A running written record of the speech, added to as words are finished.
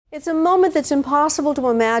It's a moment that's impossible to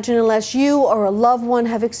imagine unless you or a loved one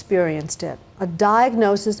have experienced it. A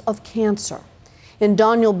diagnosis of cancer. In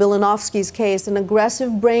Daniel Biljanoski's case, an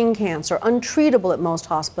aggressive brain cancer, untreatable at most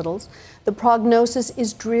hospitals. The prognosis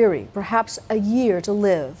is dreary, perhaps a year to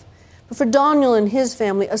live. But for Daniel and his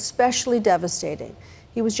family, especially devastating.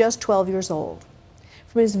 He was just 12 years old.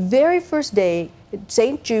 From his very first day at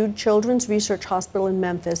St. Jude Children's Research Hospital in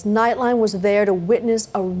Memphis, Nightline was there to witness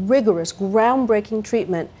a rigorous, groundbreaking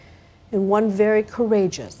treatment in one very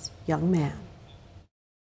courageous young man.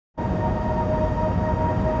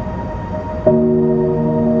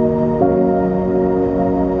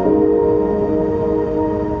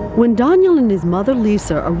 When Daniel and his mother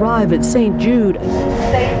Lisa arrive at St. Jude, please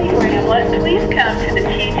come to the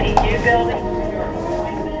TTU building.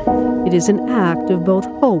 It is an act of both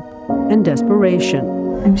hope and desperation.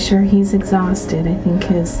 I'm sure he's exhausted. I think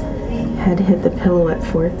his head hit the pillow at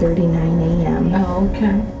 4:39 a.m. Oh,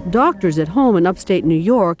 okay. Doctors at home in upstate New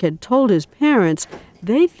York had told his parents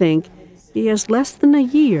they think he has less than a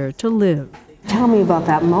year to live. Tell me about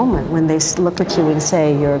that moment when they look at you and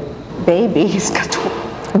say, your baby's got to...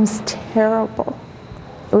 It was terrible.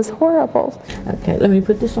 It was horrible. Okay, let me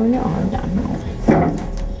put this on your arm now.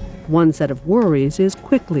 One set of worries is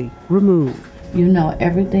quickly removed. You know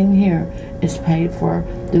everything here is paid for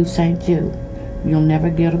through St. Jude. You'll never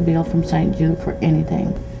get a bill from St. Jude for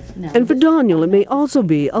anything. No. And for Daniel, it may also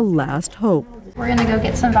be a last hope. We're going to go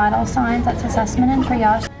get some vital signs. That's assessment and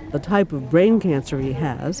triage. The type of brain cancer he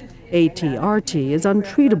has, ATRT, is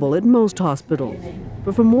untreatable at most hospitals.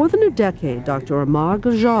 But for more than a decade, Dr. Amar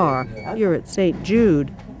Gajar, here at St.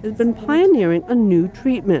 Jude, has been pioneering a new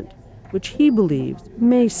treatment, which he believes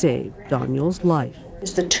may save Daniel's life.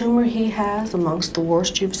 Is the tumor he has amongst the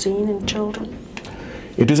worst you've seen in children?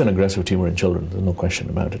 It is an aggressive tumor in children, there's no question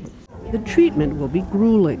about it. The treatment will be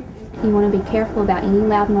grueling. You want to be careful about any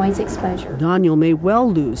loud noise exposure. Daniel may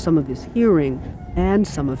well lose some of his hearing and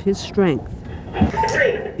some of his strength.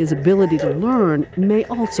 His ability to learn may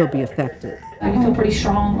also be affected. I feel pretty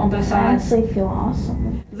strong on both sides. I honestly feel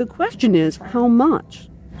awesome. The question is, how much?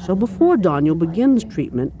 So before Daniel begins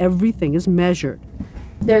treatment, everything is measured.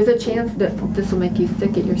 There's a chance that this will make you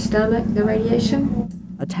sick at your stomach, the radiation.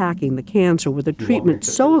 Attacking the cancer with a treatment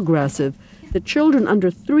so aggressive that children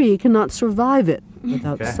under 3 cannot survive it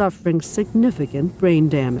without suffering significant brain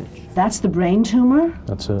damage. That's the brain tumor?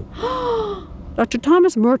 That's it. Dr.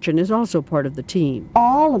 Thomas Merchant is also part of the team.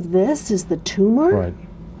 All of this is the tumor? Right.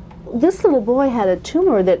 This little boy had a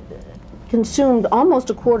tumor that consumed almost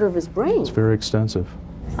a quarter of his brain. It's very extensive.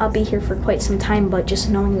 I'll be here for quite some time, but just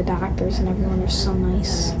knowing the doctors and everyone are so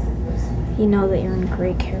nice, you know that you're in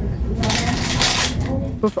great care.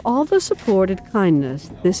 But for all the support and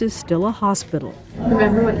kindness, this is still a hospital.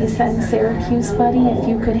 Remember what you said in Syracuse, buddy? If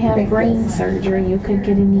you could have brain surgery, you could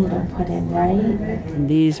get a needle put in, right? And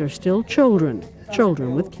these are still children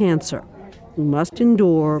with cancer, who must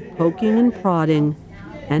endure poking and prodding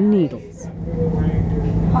and needles.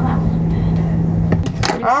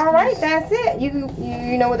 All right, that's it. You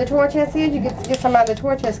know what the tour chest is? You get some out of the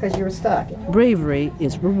tour chest because you were stuck. Bravery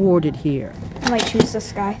is rewarded here. I might choose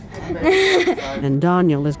this guy. And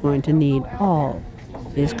Daniel is going to need all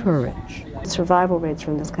his courage. Survival rates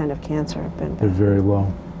from this kind of cancer have been... They're very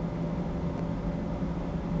low.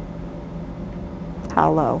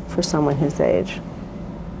 How low for someone his age?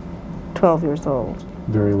 12 years old.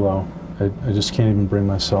 Very low. I just can't even bring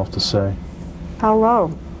myself to say. How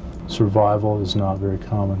low? Survival is not very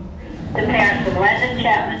common.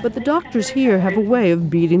 But the doctors here have a way of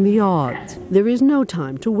beating the odds. There is no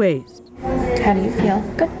time to waste. How do you feel?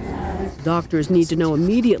 Good. Doctors need to know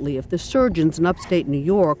immediately if the surgeons in upstate New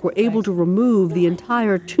York were able to remove the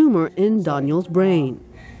entire tumor in Daniel's brain,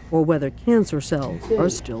 or whether cancer cells are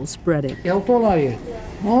still spreading. How tall are you?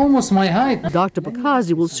 Almost my height. Dr.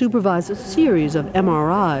 Bakazi will supervise a series of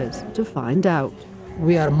MRIs to find out.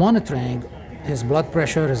 We are monitoring his blood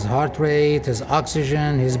pressure, his heart rate, his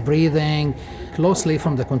oxygen, his breathing closely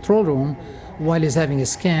from the control room while he's having a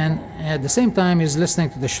scan. At the same time, he's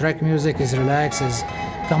listening to the Shrek music, he's relaxed, he's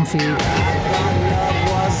comfy.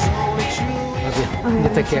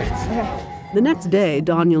 Okay, take care. The next day,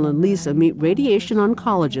 Daniel and Lisa meet radiation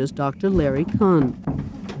oncologist Dr. Larry Kuhn.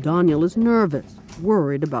 Daniel is nervous,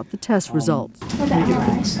 worried about the test results. Will the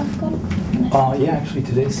MRI stuff go? Yeah, actually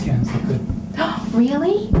today's scans look good.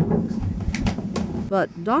 Really?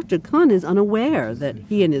 But Dr. Kuhn is unaware that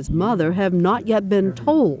he and his mother have not yet been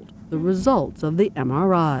told the results of the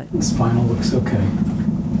MRI. The spinal looks okay.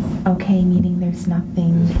 Okay, meaning there's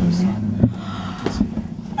nothing in there.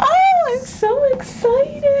 Oh, I'm so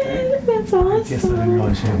excited. That's awesome. Yes, I didn't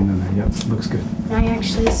realize you hadn't done that. Yep, looks good. I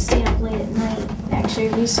actually stayed up late at night, actually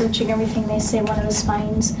researching everything. They say one of the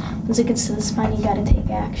spines, once it gets to the spine, you gotta take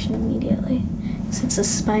action immediately. Since the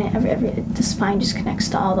spine, the spine just connects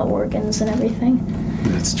to all the organs and everything.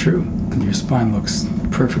 That's true. Your spine looks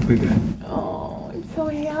perfectly good. Oh, I'm so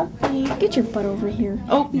happy. Get your butt over here.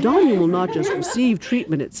 Oh, Daniel will not just receive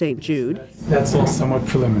treatment at St. Jude. That's all somewhat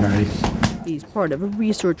preliminary. He's part of a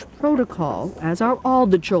research protocol, as are all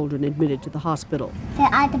the children admitted to the hospital.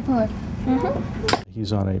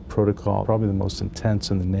 He's on a protocol, probably the most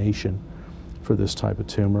intense in the nation for this type of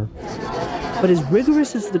tumor. But as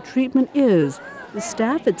rigorous as the treatment is, the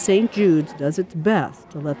staff at St. Jude's does its best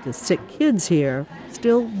to let the sick kids here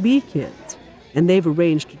still be kids. And they've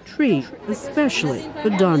arranged a treat especially for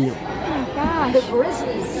Daniel. Oh my gosh. The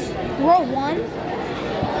Grizzlies. Row 1?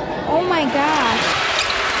 Oh my gosh.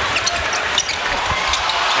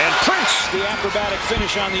 And Prince, the acrobatic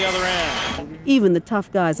finish on the other end. Even the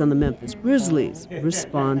tough guys on the Memphis Grizzlies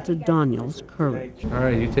respond to Daniel's courage. All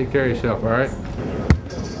right, you take care of yourself, all right?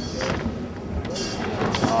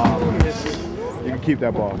 You can keep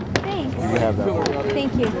that ball. Thanks. You can have that ball.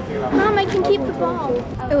 Thank you. Mom, I can keep the ball.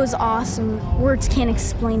 It was awesome. Words can't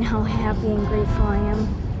explain how happy and grateful I am.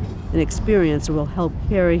 An experience that will help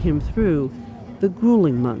carry him through the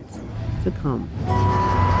grueling months to come.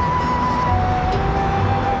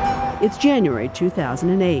 It's January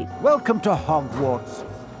 2008. Welcome to Hogwarts.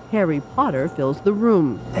 Harry Potter fills the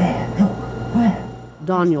room.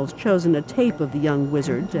 Daniel's chosen a tape of the young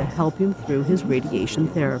wizard to help him through his radiation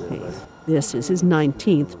therapy. This is his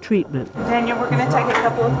 19th treatment. Daniel, we're going to take a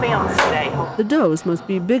couple of films today. The dose must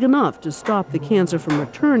be big enough to stop the cancer from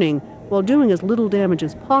returning while doing as little damage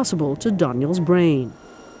as possible to Daniel's brain.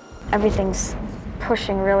 Everything's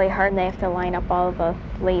pushing really hard and they have to line up all the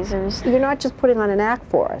lasers. You're not just putting on an act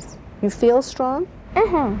for us. You feel strong?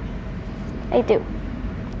 Mm-hmm. I do.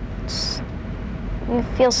 You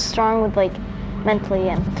feel strong with, like, mentally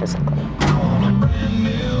and physically.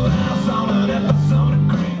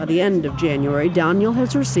 By the end of January, Daniel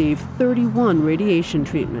has received 31 radiation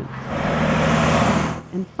treatments.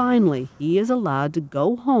 And finally, he is allowed to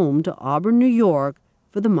go home to Auburn, New York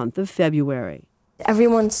for the month of February.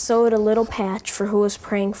 Everyone sewed a little patch for who was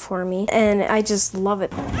praying for me, and I just love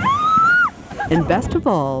it. And best of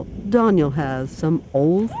all, Daniel has some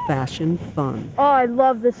old-fashioned fun. Oh, I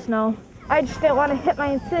love the snow. I just didn't want to hit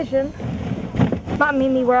my incision. Mom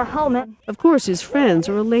made me wear a helmet. Of course, his friends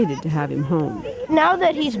are elated to have him home. Now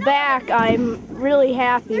that he's back, I'm really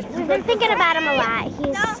happy. We've been thinking about him a lot.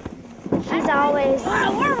 He's always, in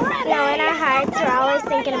our hearts, we're always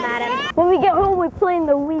thinking about him. When we get home, we play in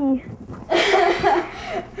the Wii.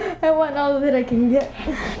 I want all that I can get.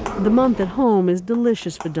 The month at home is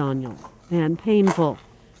delicious for Daniel and painful,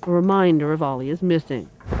 a reminder of all he is missing.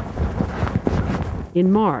 In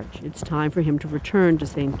March, it's time for him to return to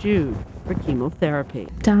St. Jude for chemotherapy.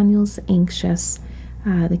 Daniel's anxious.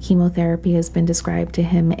 The chemotherapy has been described to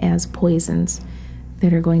him as poisons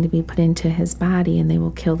that are going to be put into his body, and they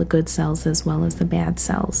will kill the good cells as well as the bad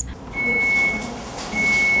cells.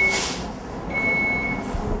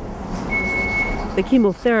 The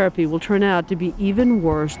chemotherapy will turn out to be even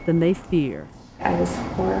worse than they fear. I was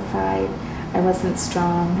horrified. I wasn't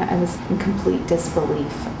strong. I was in complete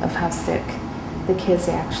disbelief of how sick the kids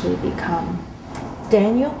actually become.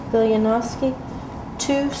 Daniel Biljanoski,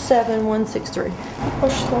 27163.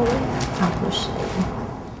 Push slowly. I'll push slowly.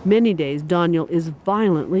 Many days, Daniel is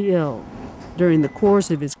violently ill. During the course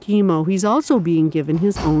of his chemo, he's also being given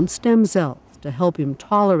his own stem cells to help him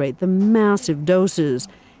tolerate the massive doses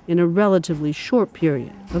in a relatively short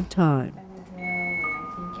period of time.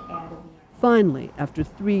 Finally, after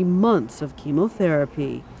 3 months of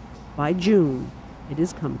chemotherapy, by June, it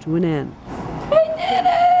has come to an end. I did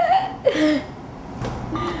it!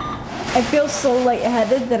 I feel so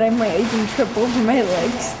lightheaded that I might even trip over my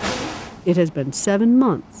legs. It has been 7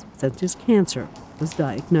 months since his cancer was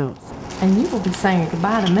diagnosed. And you will be saying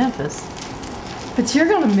goodbye to Memphis. But you're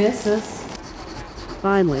going to miss us.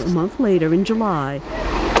 Finally, a month later in July,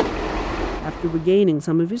 after regaining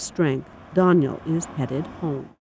some of his strength, Daniel is headed home.